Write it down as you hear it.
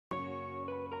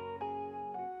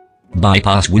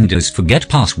Bypass Windows Forget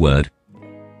Password.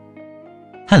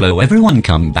 Hello everyone,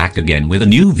 come back again with a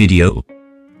new video.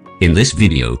 In this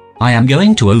video, I am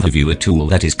going to overview a tool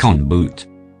that is Kon-Boot.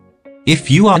 If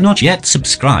you are not yet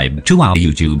subscribed to our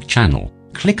YouTube channel,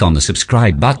 click on the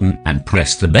subscribe button and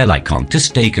press the bell icon to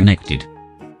stay connected.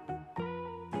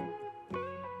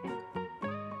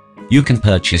 You can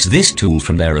purchase this tool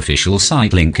from their official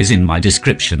site, link is in my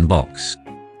description box.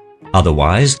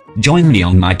 Otherwise, join me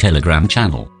on my Telegram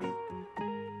channel.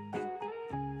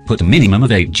 Put a minimum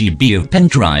of 8 GB of pen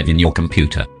drive in your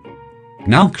computer.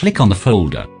 Now click on the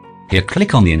folder. Here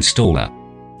click on the installer.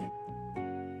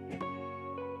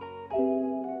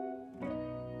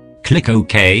 Click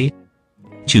OK.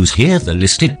 Choose here the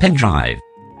listed pen drive.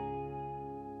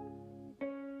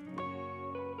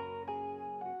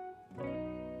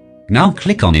 Now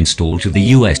click on Install to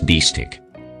the USB stick.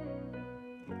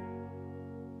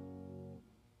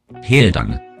 Here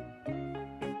done.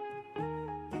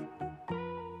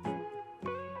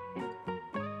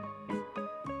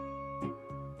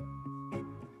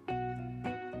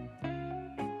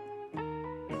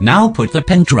 Now put the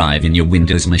pen drive in your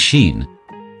Windows machine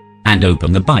and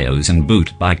open the BIOS and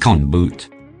boot by Kon-Boot.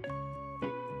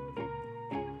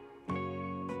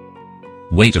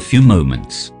 Wait a few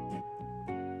moments.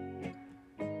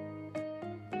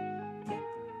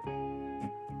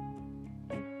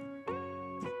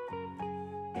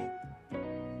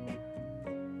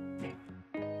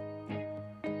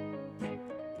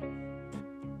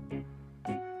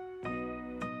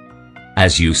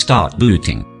 As you start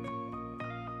booting,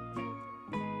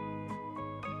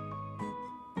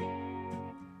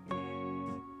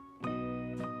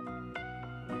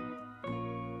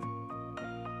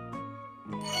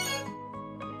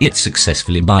 it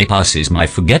successfully bypasses my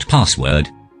forget password.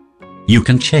 You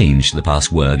can change the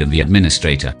password of the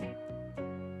administrator.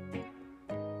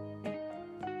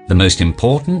 The most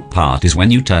important part is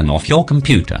when you turn off your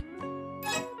computer.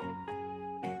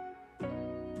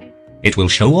 It will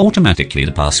show automatically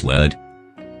the password.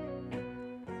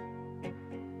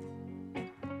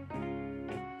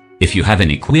 If you have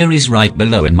any queries, write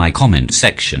below in my comment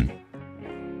section.